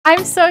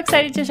I'm so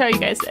excited to show you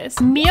guys this.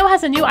 Mio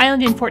has a new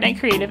island in Fortnite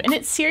Creative, and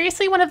it's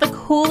seriously one of the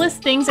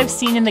coolest things I've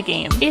seen in the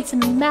game. It's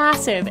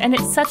massive, and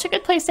it's such a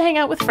good place to hang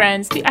out with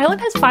friends. The island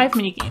has 5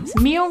 minigames: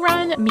 Mio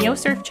Run, Mio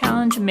Surf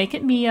Challenge, Make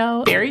It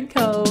Mio, Buried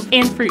Cove,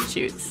 and Fruit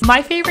Shoots.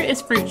 My favorite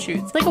is Fruit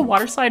Shoots, like a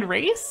water slide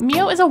race.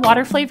 Mio is a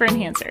water flavor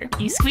enhancer.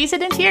 You squeeze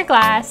it into your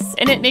glass,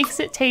 and it makes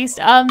it taste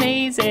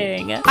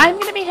amazing. I'm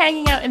gonna be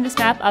hanging out in this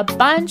map a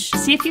bunch.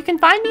 See if you can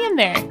find me in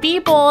there. Be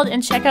bold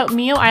and check out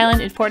Mio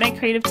Island in Fortnite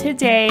Creative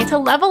today to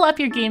level up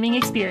your gaming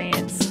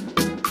experience.